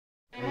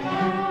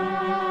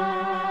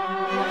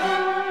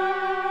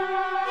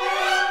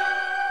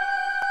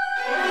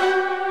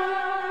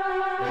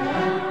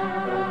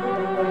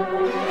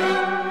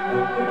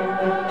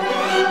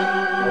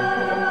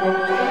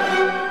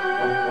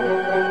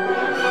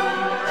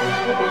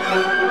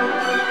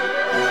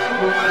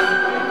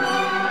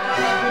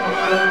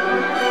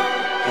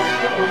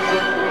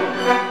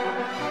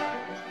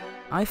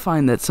I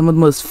find that some of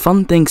the most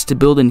fun things to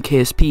build in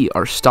KSP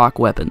are stock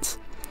weapons.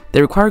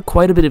 They require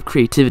quite a bit of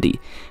creativity,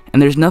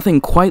 and there's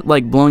nothing quite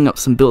like blowing up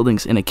some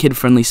buildings in a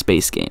kid-friendly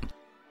space game.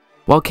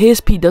 While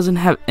KSP doesn't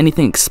have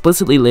anything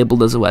explicitly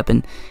labeled as a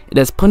weapon, it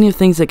has plenty of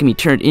things that can be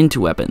turned into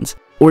weapons,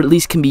 or at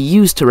least can be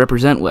used to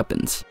represent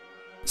weapons.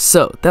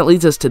 So, that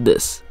leads us to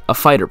this, a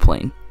fighter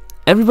plane.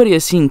 Everybody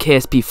has seen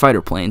KSP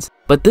fighter planes,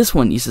 but this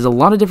one uses a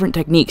lot of different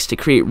techniques to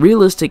create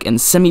realistic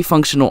and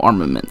semi-functional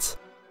armaments.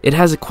 It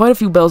has quite a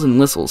few bells and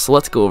whistles, so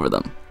let's go over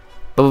them.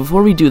 But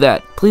before we do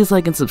that, please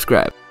like and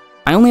subscribe.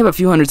 I only have a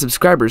few hundred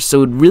subscribers, so it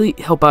would really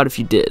help out if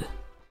you did.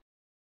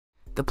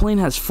 The plane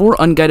has 4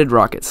 unguided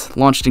rockets,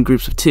 launched in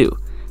groups of 2,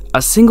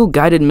 a single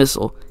guided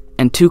missile,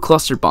 and 2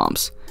 cluster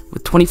bombs,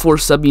 with 24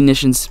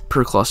 sub-munitions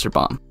per cluster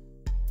bomb.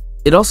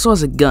 It also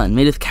has a gun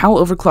made with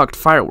cowl-overclocked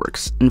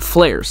fireworks, and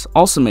flares,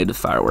 also made with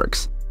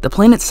fireworks. The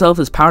plane itself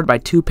is powered by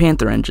 2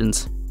 Panther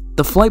engines.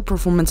 The flight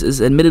performance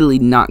is admittedly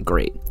not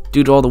great,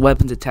 due to all the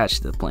weapons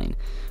attached to the plane,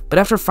 but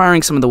after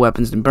firing some of the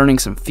weapons and burning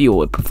some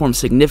fuel, it performs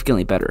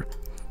significantly better.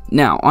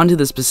 Now, onto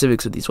the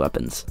specifics of these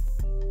weapons.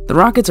 The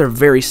rockets are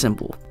very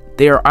simple.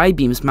 They are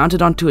I-beams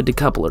mounted onto a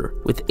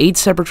decoupler, with 8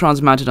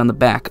 Separatrons mounted on the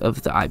back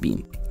of the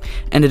I-beam,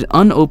 and an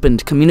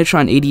unopened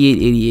Communitron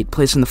 8888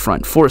 placed in the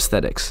front for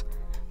aesthetics.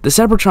 The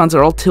Separatrons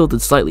are all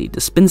tilted slightly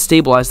to spin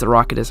stabilize the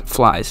rocket as it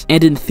flies,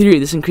 and in theory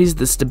this increases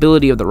the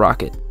stability of the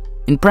rocket.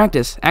 In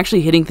practice,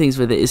 actually hitting things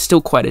with it is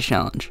still quite a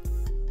challenge.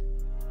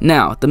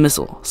 Now, the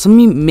missile. Some of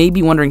you may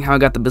be wondering how I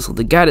got the missile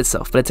to guide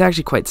itself, but it's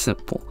actually quite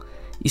simple.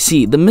 You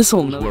see, the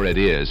missile knows where it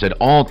is at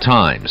all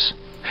times.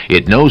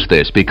 It knows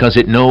this because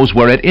it knows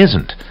where it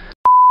isn't.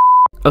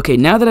 Okay,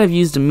 now that I've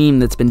used a meme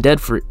that's been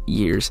dead for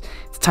years,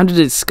 it's time to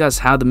discuss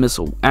how the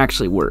missile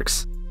actually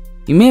works.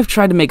 You may have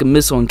tried to make a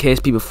missile in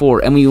KSP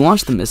before, and when you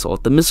launched the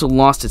missile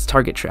lost its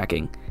target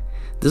tracking.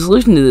 The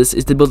solution to this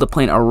is to build a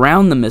plane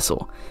around the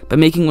missile, by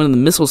making one of the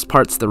missile's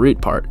parts the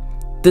root part.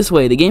 This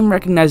way, the game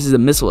recognizes the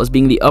missile as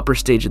being the upper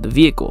stage of the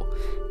vehicle,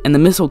 and the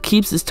missile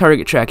keeps its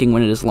target tracking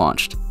when it is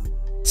launched.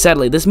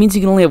 Sadly, this means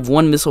you can only have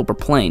 1 missile per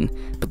plane,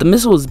 but the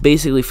missile is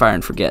basically fire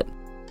and forget.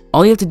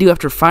 All you have to do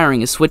after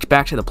firing is switch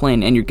back to the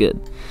plane and you're good.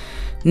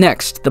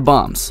 Next, the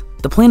bombs.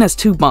 The plane has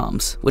 2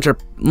 bombs, which are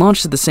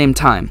launched at the same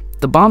time.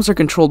 The bombs are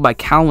controlled by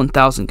Cal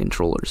 1000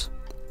 controllers.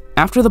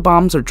 After the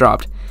bombs are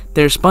dropped,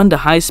 they are spun to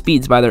high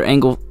speeds by their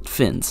angled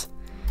fins.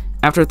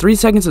 After 3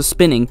 seconds of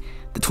spinning,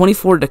 the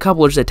 24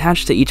 decouplers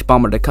attached to each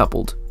bomb are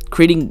decoupled,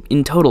 creating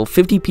in total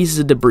 50 pieces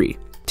of debris,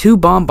 2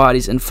 bomb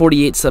bodies, and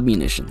 48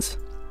 submunitions.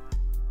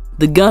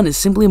 The gun is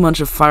simply a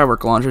bunch of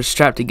firework launchers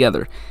strapped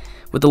together,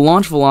 with the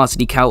launch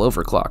velocity Cal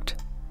overclocked.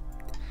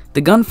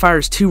 The gun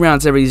fires 2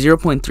 rounds every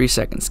 0.3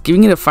 seconds,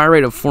 giving it a fire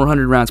rate of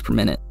 400 rounds per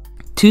minute.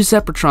 2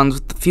 Separatrons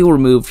with the fuel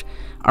removed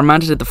are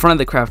mounted at the front of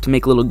the craft to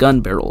make little gun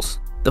barrels.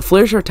 The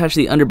flares are attached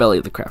to the underbelly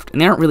of the craft, and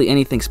they aren't really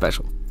anything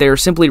special. They are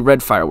simply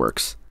red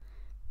fireworks.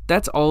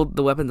 That's all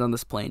the weapons on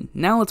this plane.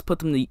 Now let's put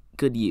them to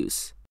good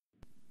use.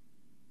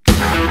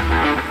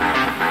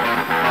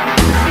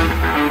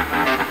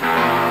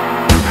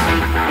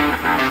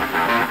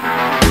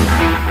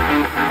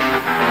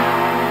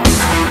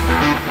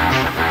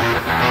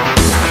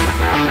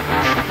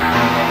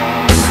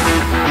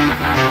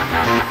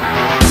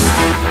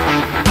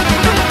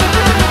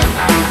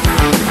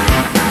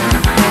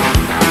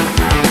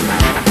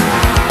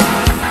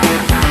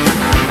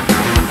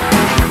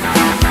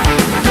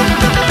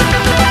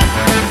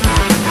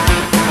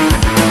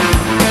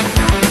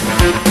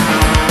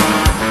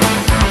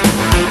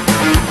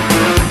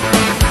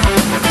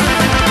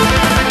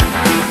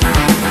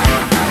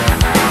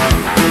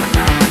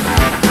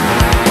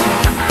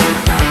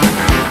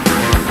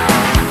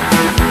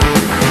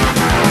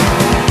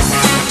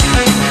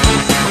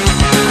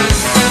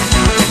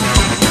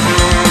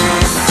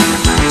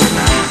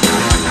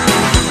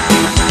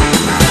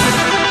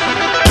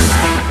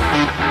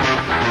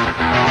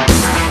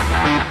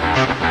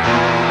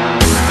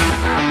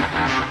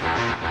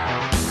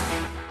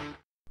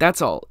 That's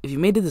all. If you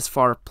made it this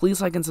far,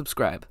 please like and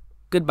subscribe.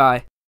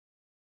 Goodbye.